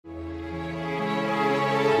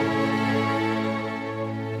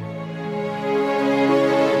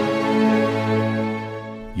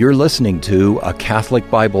You're listening to a Catholic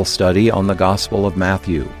Bible study on the Gospel of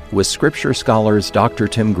Matthew with Scripture scholars Dr.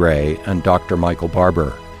 Tim Gray and Dr. Michael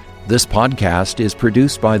Barber. This podcast is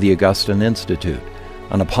produced by the Augustine Institute,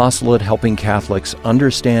 an apostolate helping Catholics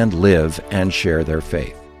understand, live, and share their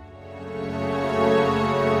faith.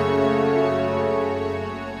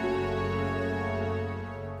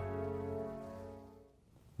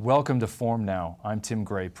 Welcome to Form Now. I'm Tim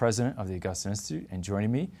Gray, president of the Augustine Institute, and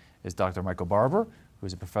joining me is Dr. Michael Barber, who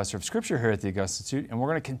is a professor of Scripture here at the Augustine Institute, and we're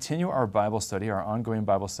going to continue our Bible study, our ongoing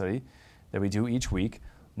Bible study that we do each week,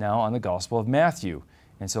 now on the Gospel of Matthew.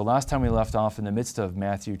 And so last time we left off in the midst of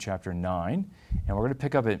Matthew chapter 9, and we're going to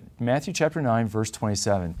pick up at Matthew chapter 9, verse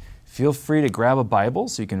 27. Feel free to grab a Bible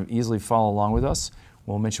so you can easily follow along with us.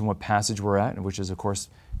 We'll mention what passage we're at, which is, of course,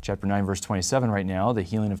 chapter 9, verse 27 right now, the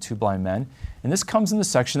healing of two blind men. And this comes in the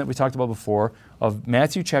section that we talked about before of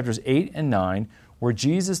Matthew chapters 8 and 9, where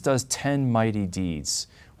Jesus does 10 mighty deeds,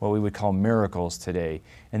 what we would call miracles today.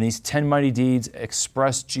 And these 10 mighty deeds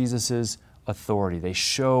express Jesus' authority. They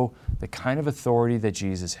show the kind of authority that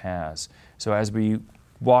Jesus has. So as we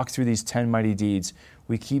walk through these 10 mighty deeds,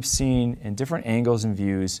 we keep seeing in different angles and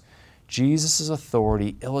views Jesus'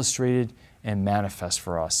 authority illustrated and manifest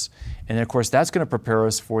for us. And of course, that's going to prepare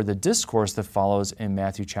us for the discourse that follows in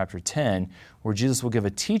Matthew chapter 10, where Jesus will give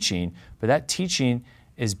a teaching, but that teaching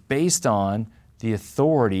is based on the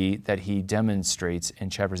authority that he demonstrates in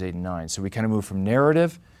chapters 8 and 9. So we kind of move from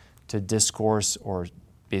narrative to discourse, or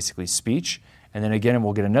basically speech, and then again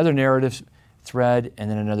we'll get another narrative thread and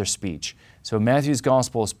then another speech. So Matthew's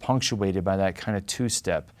gospel is punctuated by that kind of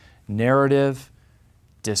two-step, narrative,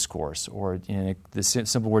 discourse, or the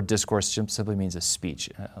simple word discourse simply means a speech,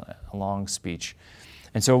 a long speech.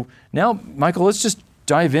 And so now, Michael, let's just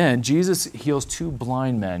dive in. Jesus heals two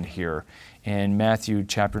blind men here in Matthew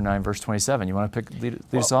chapter 9, verse 27. You want to lead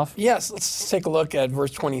us off? Yes, let's take a look at verse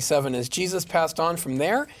 27. As Jesus passed on from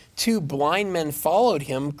there, two blind men followed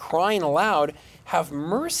him, crying aloud, "Have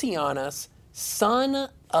mercy on us, Son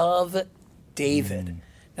of David."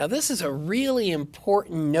 Now, this is a really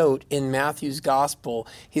important note in Matthew's gospel.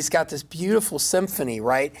 He's got this beautiful symphony,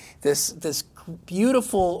 right? This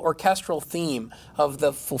beautiful orchestral theme of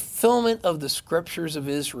the fulfillment of the scriptures of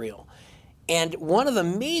Israel. And one of the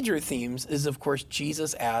major themes is, of course,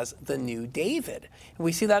 Jesus as the new David. And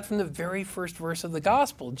we see that from the very first verse of the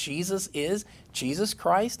gospel. Jesus is Jesus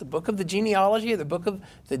Christ, the book of the genealogy, or the book of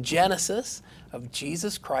the Genesis of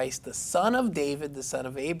Jesus Christ, the son of David, the son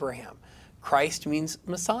of Abraham. Christ means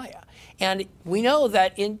Messiah. And we know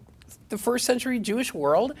that in the first century Jewish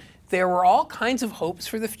world, there were all kinds of hopes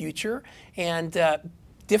for the future, and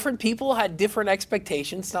different people had different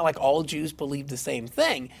expectations. It's not like all Jews believed the same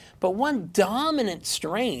thing, but one dominant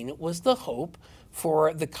strain was the hope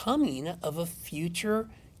for the coming of a future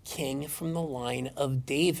king from the line of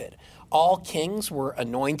David. All kings were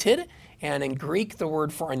anointed, and in Greek, the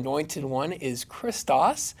word for anointed one is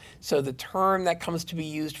Christos. So the term that comes to be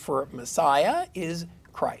used for Messiah is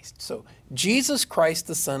Christ. So Jesus Christ,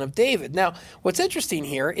 the son of David. Now, what's interesting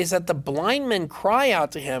here is that the blind men cry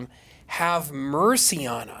out to him, "Have mercy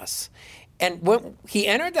on us." And when he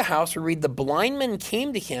entered the house, we read, the blind men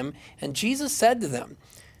came to him, and Jesus said to them,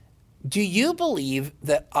 "Do you believe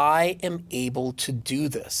that I am able to do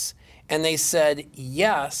this?" And they said,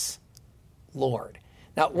 "Yes, Lord."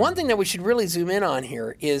 Now, one thing that we should really zoom in on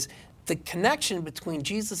here is the connection between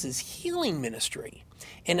Jesus' healing ministry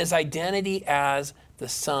and his identity as the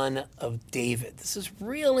son of David. This is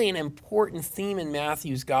really an important theme in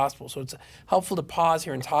Matthew's gospel, so it's helpful to pause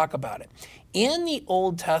here and talk about it. In the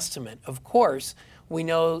Old Testament, of course, we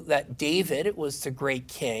know that David was the great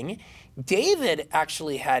king. David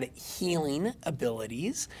actually had healing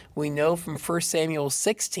abilities. We know from 1 Samuel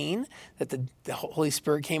 16 that the Holy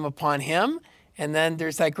Spirit came upon him. And then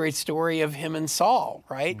there's that great story of him and Saul,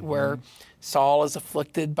 right? Mm-hmm. Where Saul is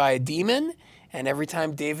afflicted by a demon, and every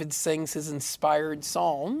time David sings his inspired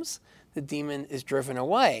psalms, the demon is driven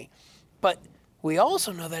away. But we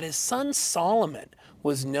also know that his son Solomon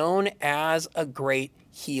was known as a great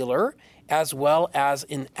healer, as well as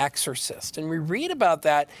an exorcist. And we read about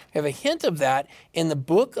that, we have a hint of that in the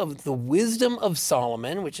book of the Wisdom of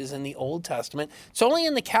Solomon, which is in the Old Testament. It's only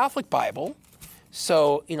in the Catholic Bible.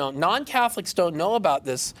 So, non-Catholics don't know about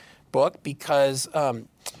this book because,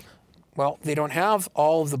 they don't have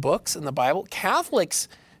all of the books in the Bible. Catholics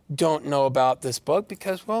don't know about this book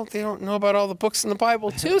because, they don't know about all the books in the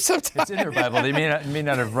Bible too sometimes. It's in their Bible. They may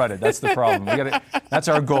not have read it. That's the problem. That's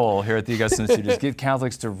our goal here at the Augustine Institute, is get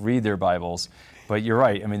Catholics to read their Bibles. But you're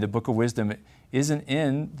right. The Book of Wisdom isn't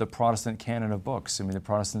in the Protestant canon of books. The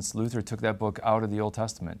Protestants, Luther took that book out of the Old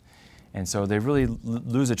Testament. And so they really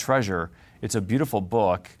lose a treasure it's a beautiful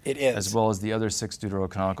book. It is. As well as the other 6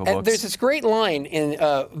 Deuterocanonical And books. there's this great line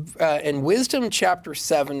in Wisdom chapter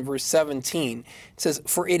 7, verse 17. It says,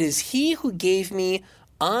 "For it is he who gave me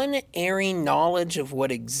unerring knowledge of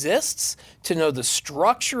what exists, to know the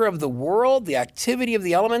structure of the world, the activity of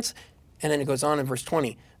the elements." And then it goes on in verse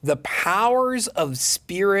 20, "the powers of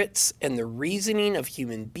spirits and the reasoning of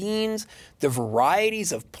human beings, the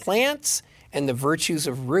varieties of plants and the virtues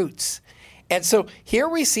of roots." And so here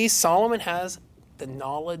we see Solomon has the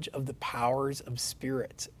knowledge of the powers of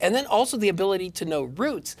spirits, and then also the ability to know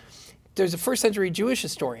roots. There's a first century Jewish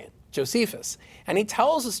historian, Josephus, and he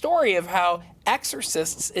tells a story of how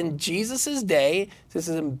exorcists in Jesus' day, this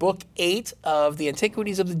is in book 8 of the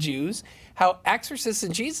Antiquities of the Jews, how exorcists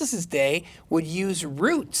in Jesus' day would use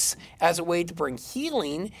roots as a way to bring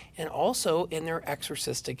healing and also in their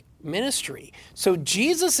exorcistic ministry. So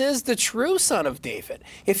Jesus is the true Son of David.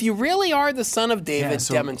 If you really are the Son of David,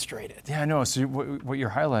 demonstrate it. Yeah, I know. So what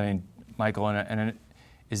you're highlighting, Michael,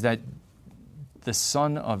 is that the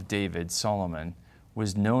Son of David, Solomon,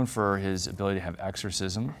 was known for his ability to have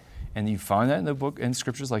exorcism. And you find that in the book, in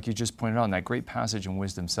scriptures, like you just pointed out, in that great passage in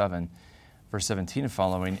Wisdom 7, verse 17 and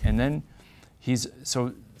following. And then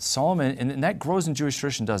Solomon, and that grows in Jewish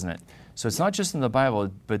tradition, doesn't it? So it's not just in the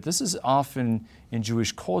Bible, but this is often in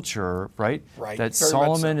Jewish culture, right? Right. That Very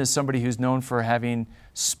Solomon much so. is somebody who's known for having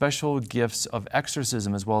special gifts of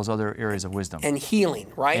exorcism as well as other areas of wisdom. And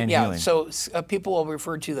healing, right? And yeah. healing. So people will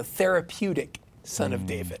refer to the therapeutic Son of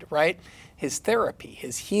David, right? His therapy,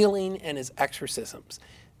 his healing, and his exorcisms.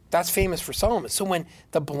 That's famous for Solomon. So when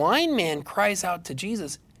the blind man cries out to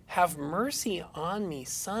Jesus, "Have mercy on me,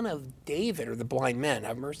 Son of David," or the blind men,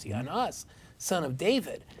 "Have mercy on us, Son of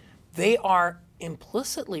David," they are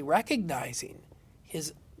implicitly recognizing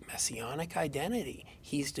his messianic identity.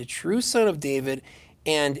 He's the true Son of David,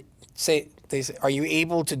 and they say, "Are you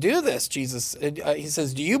able to do this, Jesus?" He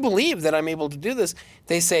says, "Do you believe that I'm able to do this?"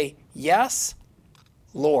 They say, "Yes,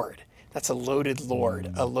 Lord." That's a loaded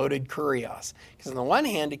Lord, a loaded kurios. Because on the one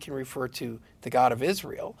hand, it can refer to the God of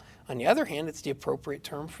Israel. On the other hand, it's the appropriate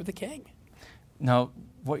term for the king. Now,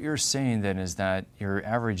 what you're saying then is that your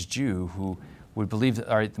average Jew who would believe that,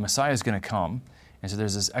 all right, the Messiah is going to come, and so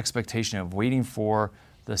there's this expectation of waiting for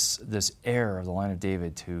this heir of the line of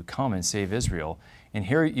David to come and save Israel. And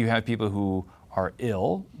here you have people who are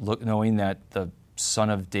ill, knowing that the son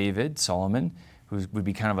of David, Solomon, who would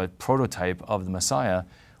be kind of a prototype of the Messiah,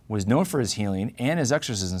 was known for his healing and his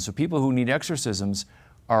exorcisms. So people who need exorcisms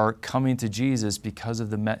are coming to Jesus because of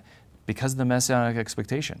the messianic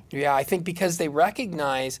expectation. Yeah, I think because they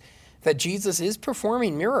recognize that Jesus is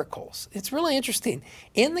performing miracles. It's really interesting.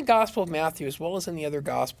 In the Gospel of Matthew, as well as in the other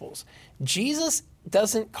Gospels, Jesus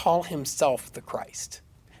doesn't call himself the Christ.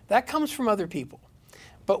 That comes from other people.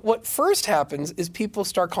 But what first happens is people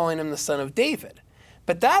start calling him the Son of David.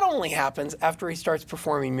 But that only happens after he starts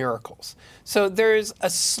performing miracles. So there's a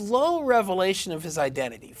slow revelation of his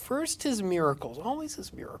identity. First, his miracles, always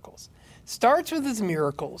his miracles. Starts with his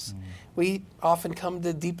miracles. We often come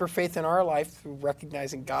to deeper faith in our life through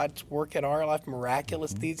recognizing God's work in our life,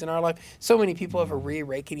 miraculous deeds in our life. So many people have a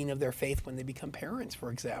reawakening of their faith when they become parents,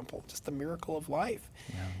 for example. Just the miracle of life.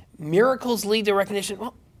 Yeah. Miracles lead to recognition,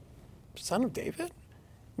 well, Son of David?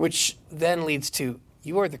 Which then leads to,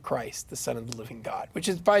 you are the Christ, the Son of the living God, which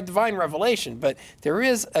is by divine revelation, but there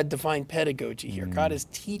is a divine pedagogy here. God is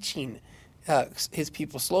teaching his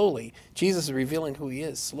people slowly. Jesus is revealing who he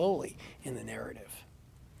is slowly in the narrative.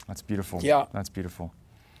 That's beautiful. Yeah. That's beautiful.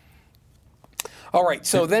 All right,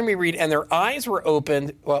 so then we read, and their eyes were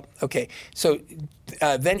opened. Well, okay, so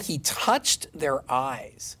then he touched their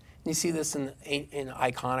eyes. You see this in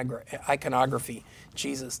iconography,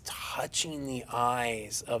 Jesus touching the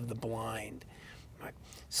eyes of the blind. Right?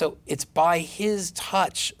 So it's by his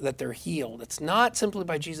touch that they're healed. It's not simply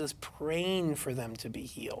by Jesus praying for them to be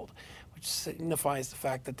healed, which signifies the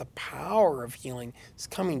fact that the power of healing is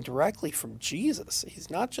coming directly from Jesus.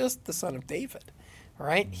 He's not just the Son of David, all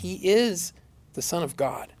right? He is the Son of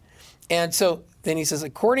God. And so then he says,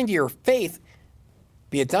 according to your faith,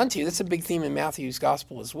 be it done to you. That's a big theme in Matthew's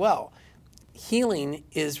gospel as well. Healing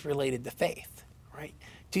is related to faith, right?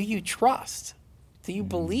 Do you trust? Do you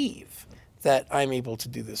believe that I'm able to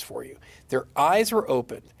do this for you? Their eyes were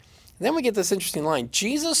opened. And then we get this interesting line.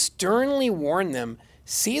 Jesus sternly warned them,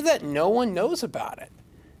 see that no one knows about it.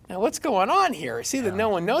 Now, what's going on here? See that no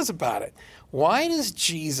one knows about it. Why does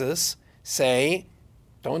Jesus say,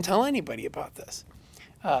 don't tell anybody about this?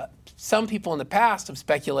 Some people in the past have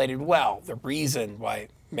speculated, well, the reason why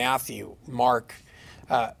Matthew, Mark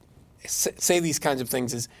say these kinds of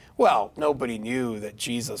things is, well, nobody knew that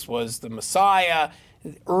Jesus was the Messiah.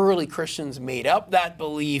 Early Christians made up that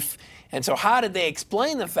belief, And so how did they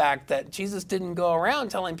explain the fact that Jesus didn't go around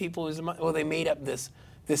telling people they made up this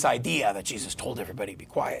idea that Jesus told everybody to be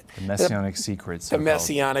quiet. The Messianic secret. The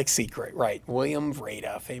Messianic secret, right. William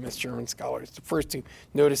Vrede, famous German scholar, is the first to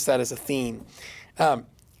notice that as a theme.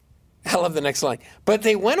 I love the next line. But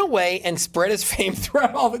they went away and spread his fame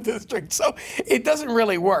throughout all the districts. So it doesn't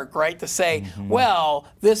really work, right, to say, well,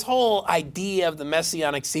 this whole idea of the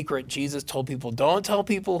Messianic secret, Jesus told people, don't tell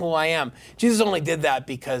people who I am. Jesus only did that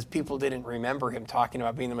because people didn't remember him talking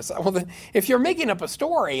about being the Messiah. Well, then, if you're making up a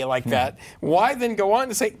story like that, why then go on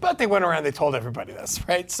to say, but they went around, they told everybody this,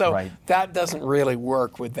 right? So that doesn't really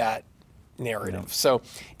work with that narrative. Yeah. So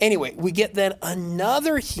anyway, we get then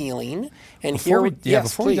another healing, and before we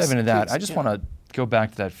dive into that, I just want to go back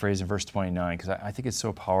to that phrase in verse 29 because I think it's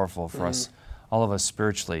so powerful for us, all of us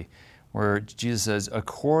spiritually, where Jesus says,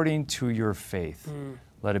 "According to your faith,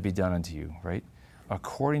 let it be done unto you." Right?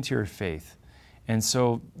 According to your faith, and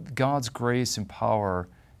so God's grace and power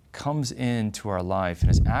comes into our life and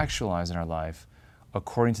is actualized in our life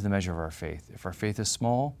according to the measure of our faith. If our faith is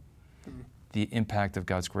small, the impact of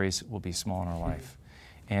God's grace will be small in our life.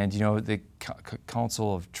 And the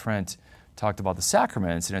Council of Trent talked about the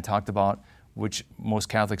sacraments, and it talked about, which most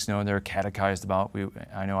Catholics know and they're catechized about.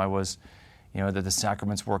 I know I was, that the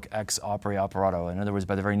sacraments work ex opere operato. In other words,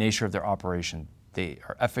 by the very nature of their operation, they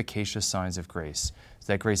are efficacious signs of grace.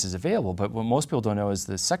 So that grace is available. But what most people don't know is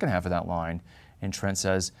the second half of that line, and Trent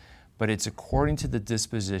says, but it's according to the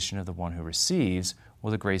disposition of the one who receives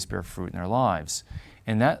will the grace bear fruit in their lives.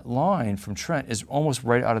 And that line from Trent is almost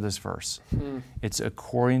right out of this verse. It's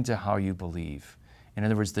according to how you believe. In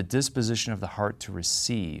other words, the disposition of the heart to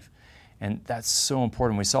receive. And that's so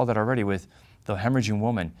important. We saw that already with the hemorrhaging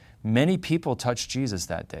woman. Many people touched Jesus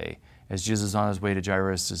that day as Jesus was on his way to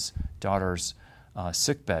Jairus' daughter's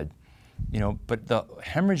sickbed. But the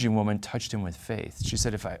hemorrhaging woman touched him with faith. She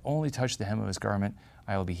said, if I only touch the hem of his garment,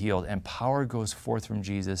 I will be healed. And power goes forth from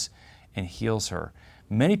Jesus and heals her.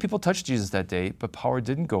 Many people touched Jesus that day, but power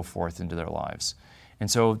didn't go forth into their lives.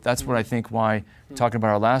 And so that's what I think why, talking about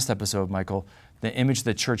our last episode, Michael, the image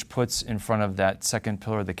the church puts in front of that second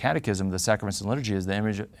pillar of the catechism, the sacraments and liturgy, is the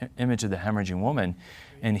image of the hemorrhaging woman.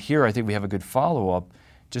 And here I think we have a good follow-up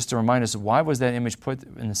just to remind us, why was that image put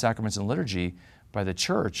in the sacraments and liturgy by the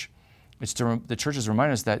church? The church is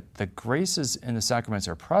reminding us that the graces in the sacraments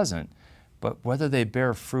are present, but whether they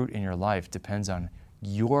bear fruit in your life depends on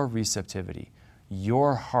your receptivity,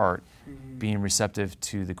 your heart being receptive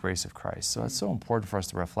to the grace of Christ. So it's so important for us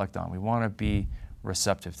to reflect on. We want to be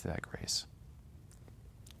receptive to that grace.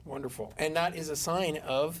 Wonderful. And that is a sign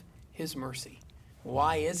of his mercy.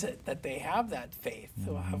 Why is it that they have that faith?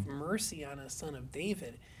 To have mercy on a son of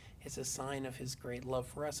David is a sign of his great love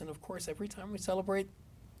for us. And of course, every time we celebrate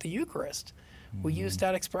the Eucharist, we use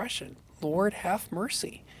that expression, Lord, have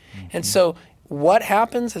mercy. And so what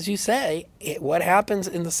happens, as you say, what happens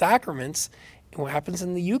in the sacraments, what happens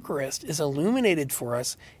in the Eucharist is illuminated for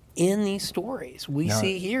us in these stories. We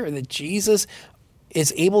see here that Jesus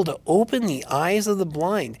is able to open the eyes of the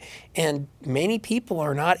blind, and many people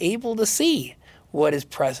are not able to see what is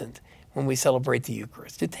present when we celebrate the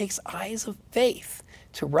Eucharist. It takes eyes of faith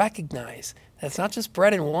to recognize that it's not just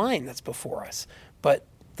bread and wine that's before us, but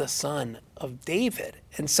the Son of David.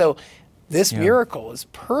 And so this miracle is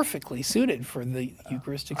perfectly suited for the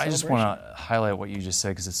Eucharistic celebration. I just want to highlight what you just said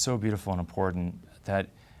because it's so beautiful and important that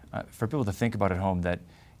for people to think about at home that,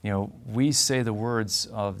 we say the words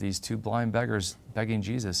of these two blind beggars begging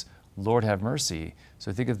Jesus, Lord, have mercy.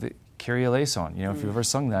 So think of the Kyrie eleison. If you've ever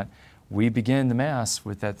sung that, we begin the Mass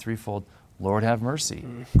with that threefold, Lord, have mercy,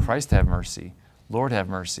 Christ, have mercy, Lord, have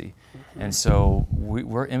mercy. And so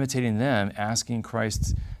we're imitating them, asking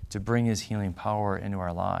Christ to bring his healing power into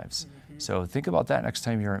our lives. So think about that next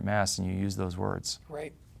time you're at Mass and you use those words.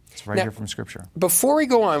 Right. It's right here from Scripture. Before we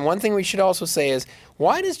go on, one thing we should also say is,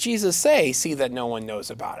 why does Jesus say, see that no one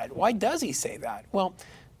knows about it? Why does he say that? Well,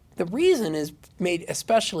 the reason is made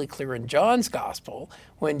especially clear in John's Gospel.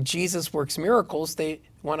 When Jesus works miracles, they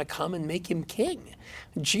want to come and make him king.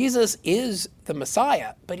 Jesus is the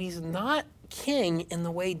Messiah, but he's not king in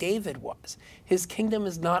the way David was. His kingdom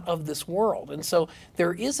is not of this world. And so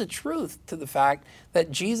there is a truth to the fact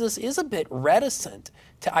that Jesus is a bit reticent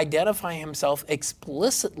to identify himself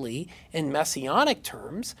explicitly in messianic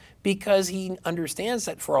terms because he understands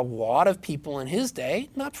that for a lot of people in his day,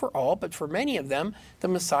 not for all, but for many of them, the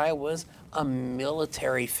Messiah was a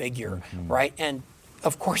military figure, right? And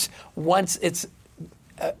of course, once it's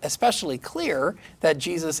especially clear that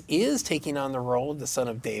Jesus is taking on the role of the Son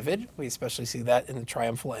of David. We especially see that in the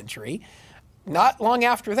triumphal entry. not long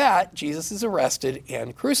after that, Jesus is arrested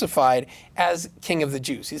and crucified as King of the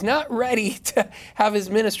Jews. He's not ready to have his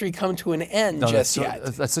ministry come to an end just yet.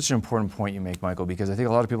 That's such an important point you make, Michael, because I think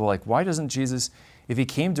a lot of people are like, why doesn't Jesus, if he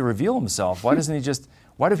came to reveal himself, why doesn't he just,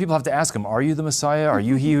 why do people have to ask him, are you the Messiah? Are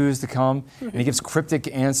you he who is to come? And he gives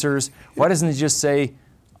cryptic answers. Why doesn't he just say,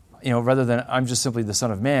 rather than I'm just simply the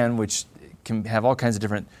Son of Man, which can have all kinds of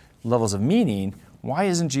different levels of meaning, why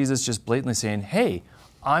isn't Jesus just blatantly saying, hey,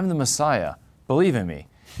 I'm the Messiah, believe in me?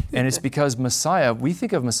 And it's because Messiah, we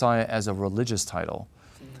think of Messiah as a religious title,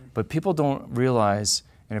 but people don't realize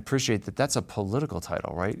and appreciate that that's a political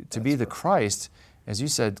title, right? To be the Christ, as you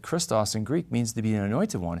said, Christos in Greek means to be an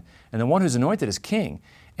anointed one. And the one who's anointed is king.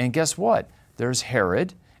 And guess what? There's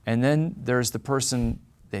Herod, and then there's the person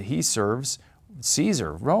that he serves,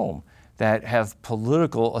 Caesar, Rome, that have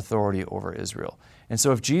political authority over Israel. And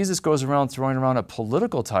so if Jesus goes around throwing around a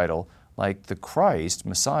political title like the Christ,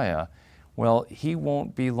 Messiah, well, he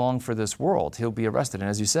won't be long for this world. He'll be arrested. And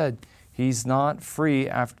as you said, he's not free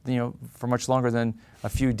after, for much longer than a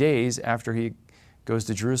few days after he goes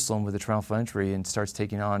to Jerusalem with the triumphal entry and starts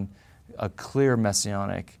taking on a clear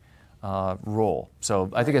messianic role. So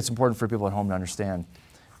I think it's important for people at home to understand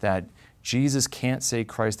that Jesus can't say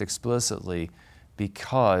Christ explicitly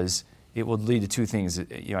because it would lead to two things,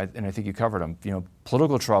 and I think you covered them,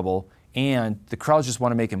 political trouble, and the crowds just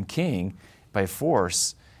want to make him king by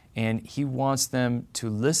force, and he wants them to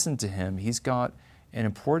listen to him. He's got an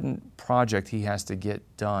important project he has to get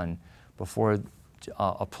done before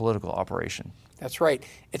a political operation. That's right.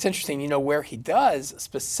 It's interesting, where he does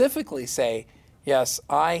specifically say, yes,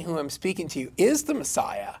 I who am speaking to you is the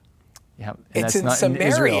Messiah. Yeah, it's in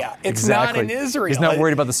Samaria. It's not in Israel. He's not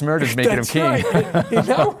worried about the Samaritans making him king. Right. He's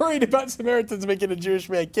not worried about Samaritans making a Jewish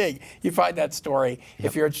man king. You find that story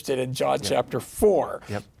if you're interested in John chapter 4.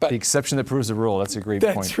 Yep. But the exception that proves the rule. That's a great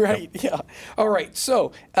point. That's right. Yep. Yeah. All right.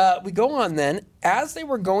 So we go on then. As they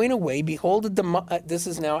were going away, behold, this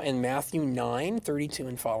is now in Matthew 9:32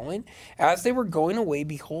 and following. As they were going away,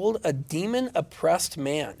 behold, a demon-oppressed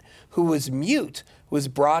man who was mute was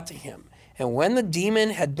brought to him. And when the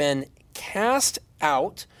demon had been cast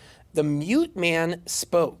out, the mute man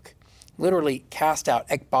spoke. Literally cast out,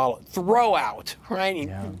 ekbalo, throw out, right?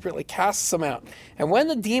 He really casts them out. And when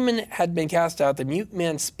the demon had been cast out, the mute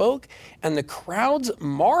man spoke, and the crowds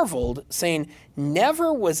marveled, saying,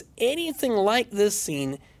 never was anything like this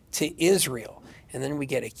seen to Israel. And then we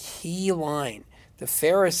get a key line. The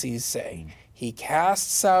Pharisees say, he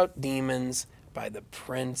casts out demons by the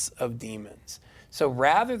prince of demons. So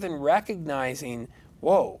rather than recognizing,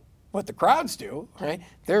 whoa, what the crowds do, right?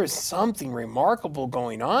 There is something remarkable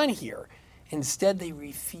going on here. Instead, they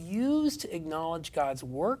refuse to acknowledge God's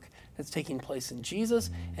work that's taking place in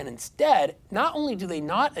Jesus. And instead, not only do they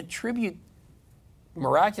not attribute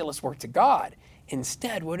miraculous work to God,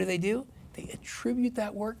 instead, what do? They attribute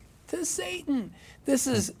that work to Satan. This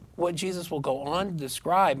is what Jesus will go on to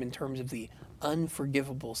describe in terms of the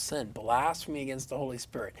unforgivable sin, blasphemy against the Holy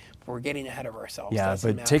Spirit. But we're getting ahead of ourselves. Yeah,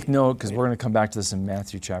 but take note, because we're going to come back to this in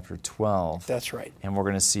Matthew chapter 12. That's right. And we're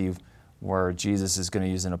going to see where Jesus is going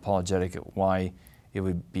to use an apologetic at why it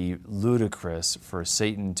would be ludicrous for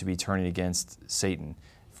Satan to be turning against Satan,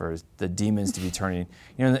 for the demons to be turning.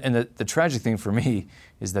 And the tragic thing for me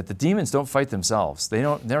is that the demons don't fight themselves.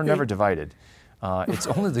 They're never divided. It's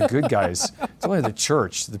only the good guys. It's only the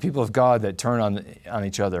church, the people of God, that turn on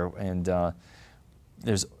each other. And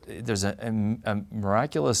there's a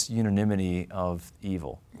miraculous unanimity of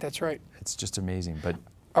evil. That's right. It's just amazing. But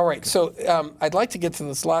all right, so I'd like to get to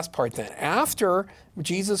this last part then. After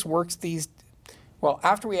Jesus works these,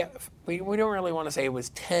 after we don't really want to say it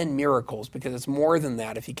was 10 miracles, because it's more than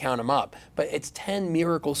that if you count them up, but it's 10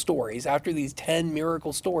 miracle stories. After these 10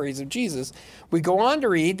 miracle stories of Jesus, we go on to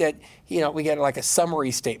read that, we get like a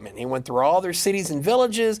summary statement. He went through all their cities and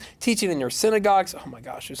villages, teaching in their synagogues. Oh my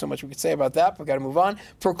gosh, there's so much we could say about that, but we've got to move on.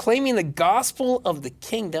 Proclaiming the gospel of the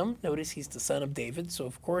kingdom. Notice he's the son of David, so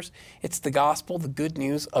of course it's the gospel, the good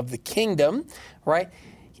news of the kingdom, right?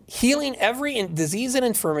 Healing every disease and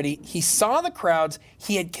infirmity. He saw the crowds.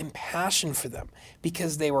 He had compassion for them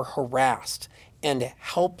because they were harassed and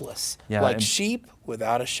helpless, like sheep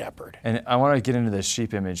without a shepherd. And I want to get into this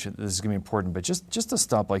sheep image. This is going to be important, but just to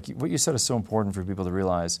stop, like what you said is so important for people to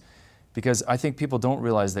realize, because I think people don't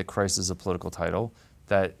realize that Christ is a political title,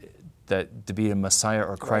 that to be a Messiah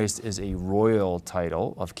or Christ is a royal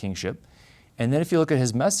title of kingship. And then if you look at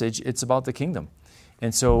his message, it's about the kingdom.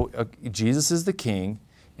 And so Jesus is the king,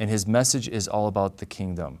 and his message is all about the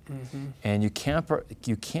kingdom. Mm-hmm. And you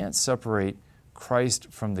can't separate Christ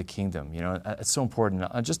from the kingdom. It's so important.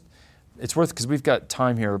 It's worth, because we've got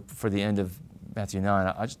time here for the end of Matthew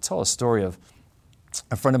 9, I'll just tell a story of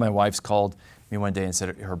a friend of my wife's called me one day and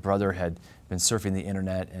said her brother had been surfing the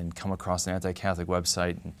internet and come across an anti-Catholic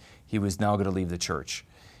website, and he was now going to leave the church.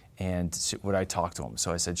 And would I talk to him?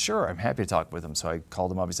 So I said, sure, I'm happy to talk with him. So I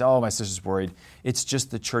called him up. He said, oh, my sister's worried. It's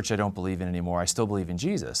just the church I don't believe in anymore. I still believe in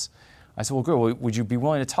Jesus. I said, well, good. Well, would you be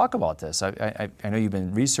willing to talk about this? I know you've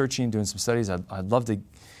been researching, doing some studies. I'd love to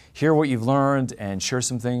hear what you've learned and share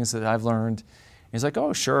some things that I've learned. And he's like,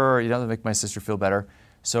 oh, sure, that'll make my sister feel better.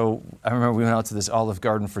 So I remember we went out to this Olive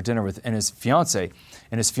Garden for dinner and his fiance.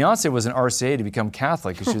 And his fiance was an RCA to become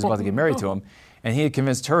Catholic because she was about to get married to him. And he had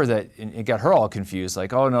convinced her that it got her all confused,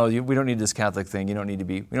 like, oh no, we don't need this Catholic thing. We don't need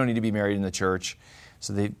to be married in the church.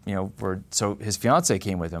 So so his fiance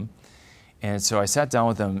came with him, and so I sat down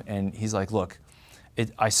with him, and he's like, look,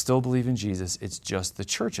 I still believe in Jesus. It's just the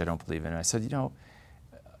church I don't believe in. And I said,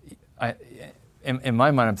 in my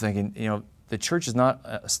mind, I'm thinking, the church is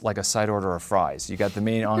not like a side order of fries. You got the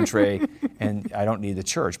main entree, and I don't need the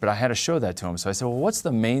church. But I had to show that to him. So I said, well, what's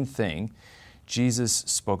the main thing Jesus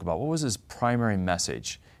spoke about? What was his primary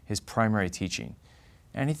message, his primary teaching?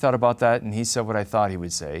 And he thought about that, and he said what I thought he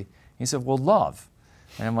would say. He said, well, love.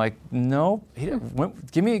 And I'm like, no,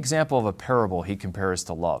 give me an example of a parable he compares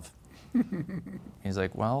to love. He's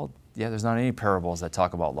like, well, yeah, there's not any parables that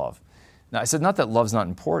talk about love. Now, I said, not that love's not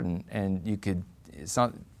important, and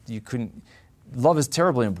love is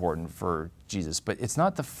terribly important for Jesus, but it's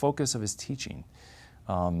not the focus of his teaching.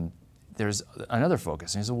 There's another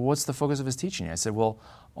focus. And he said, well, what's the focus of his teaching? I said, well,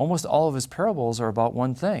 almost all of his parables are about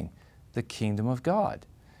one thing, the kingdom of God.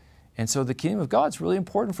 And so the kingdom of God is really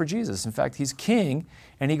important for Jesus. In fact, he's king,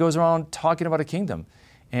 and he goes around talking about a kingdom.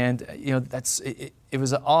 And it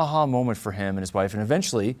was an aha moment for him and his wife. And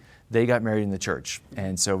eventually, they got married in the church.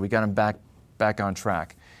 And so we got him back on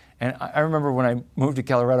track. And I remember when I moved to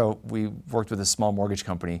Colorado, we worked with a small mortgage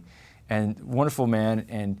company, and wonderful man,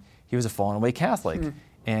 and he was a fallen away Catholic.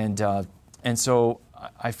 And so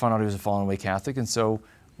I found out he was a fallen away Catholic, and so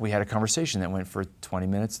we had a conversation that went for 20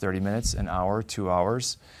 minutes, 30 minutes, an hour, 2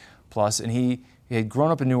 hours plus. And he had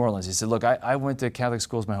grown up in New Orleans. He said, look, I went to Catholic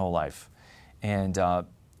schools my whole life.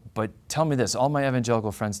 But tell me this, all my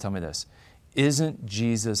evangelical friends tell me this, isn't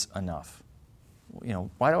Jesus enough?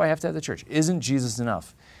 Why do I have to have the church? Isn't Jesus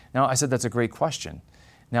enough? Now, I said, that's a great question.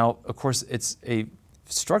 Now, of course, it's a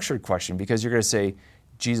structured question because you're going to say,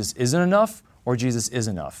 Jesus isn't enough or Jesus is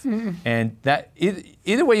enough. Mm-hmm. And that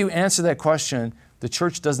either way you answer that question, the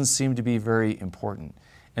church doesn't seem to be very important.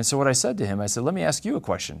 And so what I said to him, I said, let me ask you a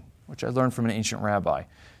question, which I learned from an ancient rabbi,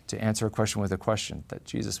 to answer a question with a question, that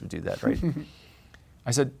Jesus would do that, right?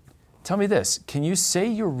 I said, tell me this, can you say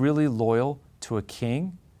you're really loyal to a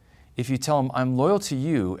king? If you tell him, I'm loyal to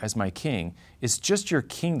you as my king, it's just your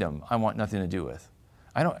kingdom I want nothing to do with.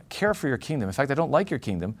 I don't care for your kingdom. In fact, I don't like your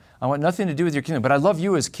kingdom. I want nothing to do with your kingdom, but I love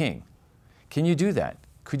you as king. Can you do that?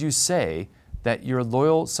 Could you say that you're a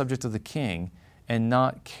loyal subject of the king and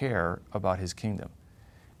not care about his kingdom?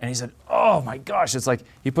 And he said, oh my gosh, it's like,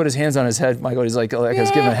 he put his hands on his head, Michael, he's like I was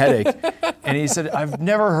giving him a headache. And he said, I've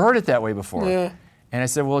never heard it that way before. Yeah. And I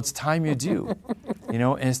said, well, it's time you do.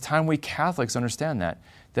 And it's time we Catholics understand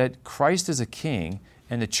that Christ is a king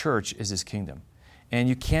and the church is his kingdom. And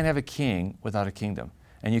you can't have a king without a kingdom.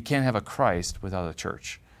 And you can't have a Christ without a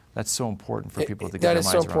church. That's so important for people to get their minds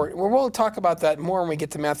around. That is so important. Well, we'll talk about that more when we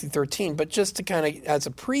get to Matthew 13, but just to kind of, as a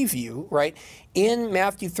preview, right? In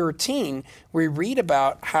Matthew 13, we read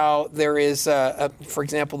about how there is, for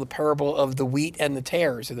example, the parable of the wheat and the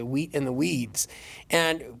tares, or the wheat and the weeds.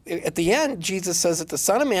 And at the end, Jesus says that the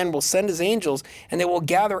Son of Man will send his angels, and they will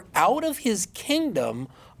gather out of his kingdom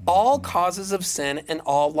all causes of sin and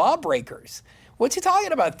all lawbreakers. What's he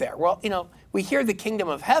talking about there? Well, we hear the kingdom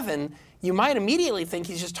of heaven. You might immediately think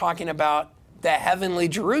he's just talking about the heavenly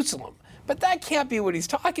Jerusalem. But that can't be what he's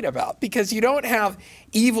talking about, because you don't have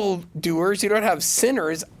evildoers, you don't have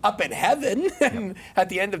sinners up in heaven. And at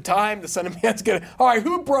the end of time, the Son of Man's going to, all right,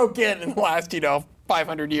 who broke in the last,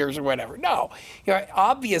 500 years or whatever? No.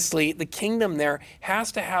 Obviously, the kingdom there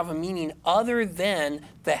has to have a meaning other than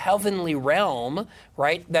the heavenly realm,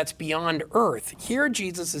 right, that's beyond earth. Here,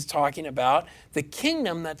 Jesus is talking about the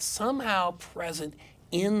kingdom that's somehow present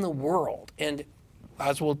in the world. And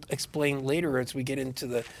as we'll explain later as we get into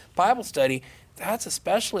the Bible study, that's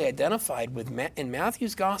especially identified with in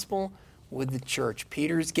Matthew's gospel with the church.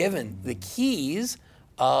 Peter's given the keys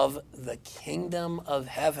of the kingdom of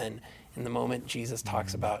heaven in the moment Jesus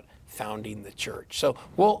talks about founding the church. So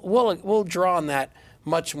we'll draw on that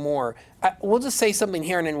much more. We'll just say something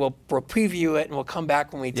here, and then we'll preview it, and we'll come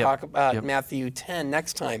back when we talk about Matthew 10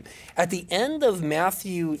 next time. At the end of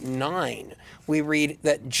Matthew 9, we read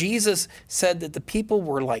that Jesus said that the people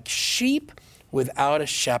were like sheep without a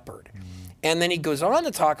shepherd. And then he goes on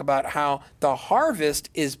to talk about how the harvest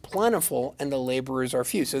is plentiful and the laborers are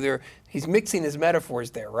few. So he's mixing his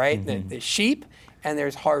metaphors there, right? There's sheep and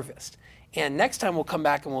there's harvest. And next time we'll come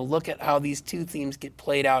back and we'll look at how these two themes get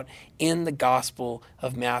played out in the Gospel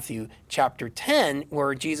of Matthew chapter 10,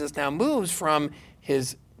 where Jesus now moves from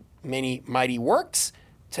his many mighty works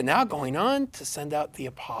to now going on to send out the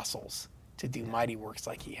apostles to do mighty works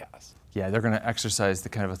like he has. Yeah, they're going to exercise the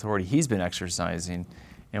kind of authority he's been exercising,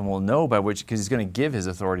 and we'll know by which, because he's going to give his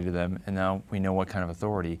authority to them, and now we know what kind of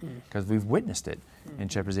authority, because we've witnessed it in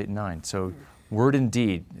chapters 8 and 9. So word and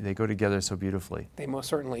deed, they go together so beautifully. They most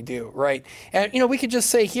certainly do, right? And, we could just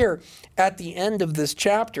say here, at the end of this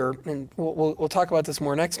chapter, and we'll talk about this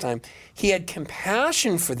more next time, he had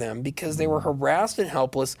compassion for them because they were harassed and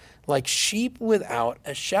helpless like sheep without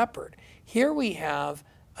a shepherd. Here we have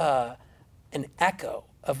an echo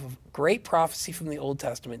of a great prophecy from the Old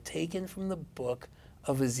Testament taken from the book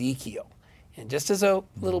of Ezekiel. And just as a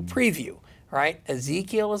little preview, right?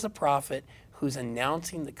 Ezekiel is a prophet who's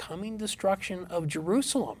announcing the coming destruction of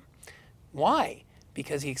Jerusalem. Why?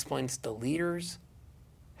 Because he explains the leaders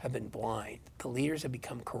have been blind. The leaders have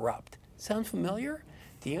become corrupt. Sound familiar?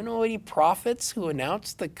 Do you know any prophets who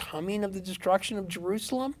announced the coming of the destruction of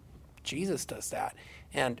Jerusalem? Jesus does that.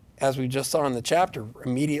 And as we just saw in the chapter,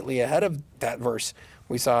 immediately ahead of that verse,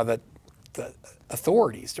 we saw that the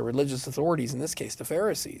authorities, the religious authorities, in this case the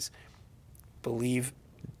Pharisees, believe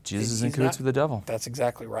Jesus is in cahoots with the devil. That's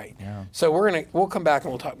exactly right. Yeah. So we'll come back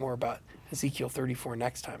and we'll talk more about Ezekiel 34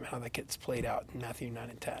 next time and how that gets played out in Matthew 9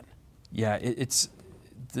 and 10. Yeah,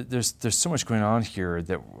 there's so much going on here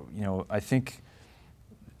that I think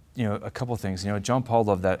a couple of things. John Paul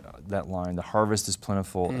loved that line: "The harvest is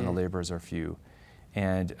plentiful and the laborers are few,"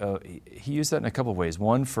 and he used that in a couple of ways.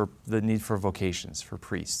 One, for the need for vocations, for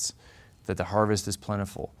priests, that the harvest is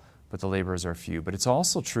plentiful, but the laborers are few. But it's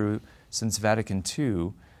also true since Vatican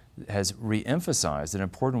II has re-emphasized in an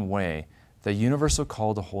important way the universal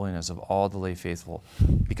call to holiness of all the lay faithful.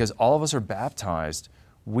 Because all of us are baptized,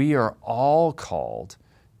 we are all called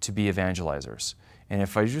to be evangelizers. And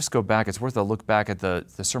if I just go back, it's worth a look back at the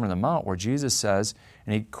Sermon on the Mount, where Jesus says,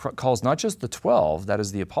 and he calls not just the 12, that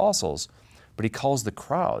is the apostles, but he calls the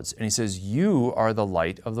crowds, and he says, "You are the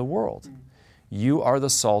light of the world. You are the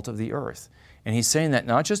salt of the earth." And he's saying that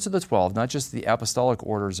not just to the 12, not just the apostolic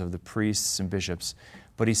orders of the priests and bishops,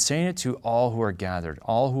 but he's saying it to all who are gathered,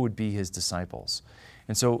 all who would be his disciples.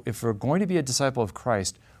 And so if we're going to be a disciple of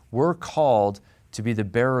Christ, we're called to be the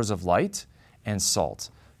bearers of light and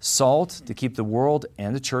salt. Salt to keep the world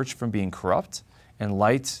and the church from being corrupt, and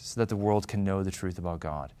light so that the world can know the truth about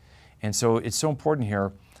God. And so it's so important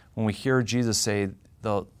here when we hear Jesus say,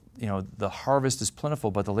 the harvest is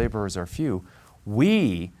plentiful, but the laborers are few.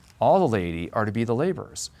 We, all the laity, are to be the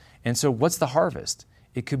laborers. And so what's the harvest?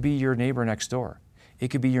 It could be your neighbor next door. It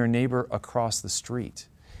could be your neighbor across the street.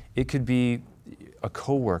 It could be a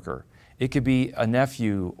coworker. It could be a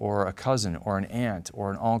nephew or a cousin or an aunt or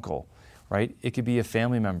an uncle, right? It could be a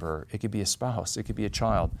family member. It could be a spouse. It could be a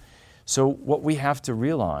child. So what we have to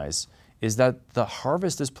realize is that the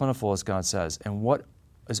harvest is plentiful, as God says, and what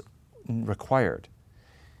is required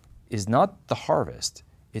is not the harvest,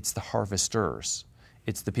 it's the harvesters.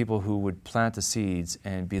 It's the people who would plant the seeds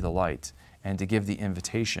and be the light and to give the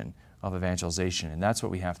invitation of evangelization. And that's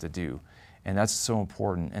what we have to do. And that's so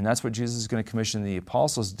important. And that's what Jesus is going to commission the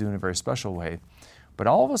apostles to do in a very special way. But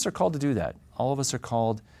all of us are called to do that. All of us are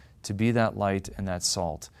called to be that light and that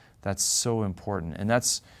salt. That's so important. And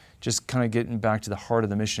that's just kind of getting back to the heart of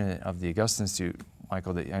the mission of the Augustine Institute,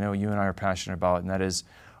 Michael, that I know you and I are passionate about, and that is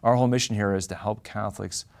our whole mission here is to help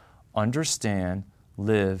Catholics understand,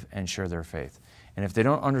 live, and share their faith. And if they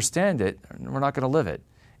don't understand it, we're not going to live it.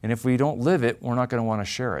 And if we don't live it, we're not going to want to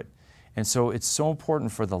share it. And so it's so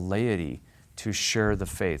important for the laity to share the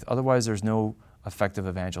faith. Otherwise, there's no effective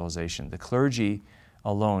evangelization. The clergy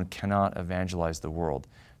alone cannot evangelize the world.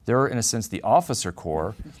 They're, in a sense, the officer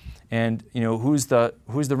corps. And who's the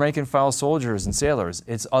rank and file soldiers and sailors?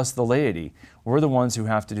 It's us, the laity. We're the ones who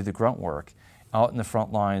have to do the grunt work out in the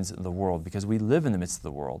front lines of the world because we live in the midst of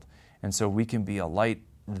the world. And so we can be a light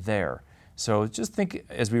there. So just think,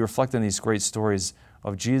 as we reflect on these great stories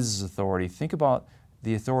of Jesus' authority, think about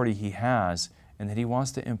the authority he has and that he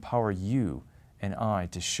wants to empower you and I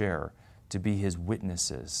to share, to be his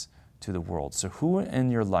witnesses to the world. So who in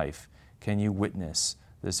your life can you witness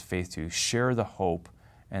this faith to, share the hope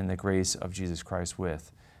and the grace of Jesus Christ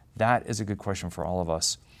with? That is a good question for all of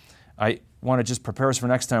us. I want to just prepare us for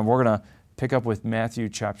next time. We're going to pick up with Matthew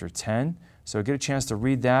chapter 10. So get a chance to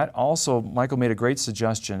read that. Also, Michael made a great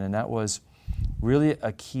suggestion, and that was really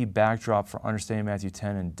a key backdrop for understanding Matthew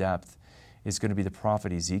 10 in depth, is going to be the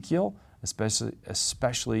prophet Ezekiel,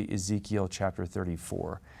 especially Ezekiel chapter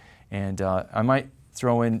 34. And I might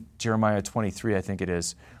throw in Jeremiah 23, I think it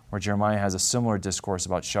is, where Jeremiah has a similar discourse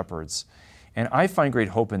about shepherds. And I find great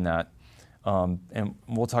hope in that. And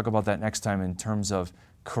we'll talk about that next time in terms of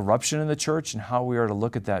corruption in the church and how we are to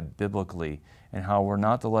look at that biblically and how we're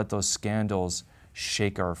not to let those scandals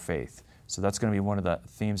shake our faith. So that's going to be one of the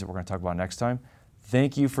themes that we're going to talk about next time.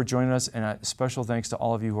 Thank you for joining us, and a special thanks to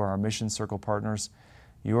all of you who are our Mission Circle partners.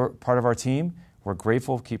 You're part of our team. We're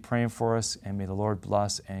grateful. Keep praying for us, and may the Lord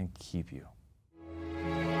bless and keep you.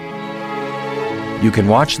 You can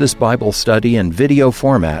watch this Bible study in video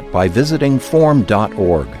format by visiting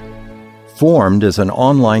formed.org. Formed is an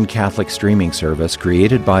online Catholic streaming service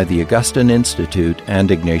created by the Augustine Institute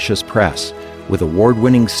and Ignatius Press, with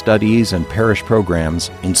award-winning studies and parish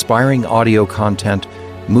programs, inspiring audio content,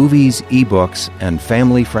 movies, ebooks, and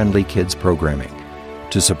family-friendly kids programming.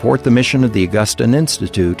 To support the mission of the Augustine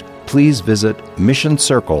Institute, please visit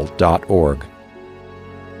missioncircle.org.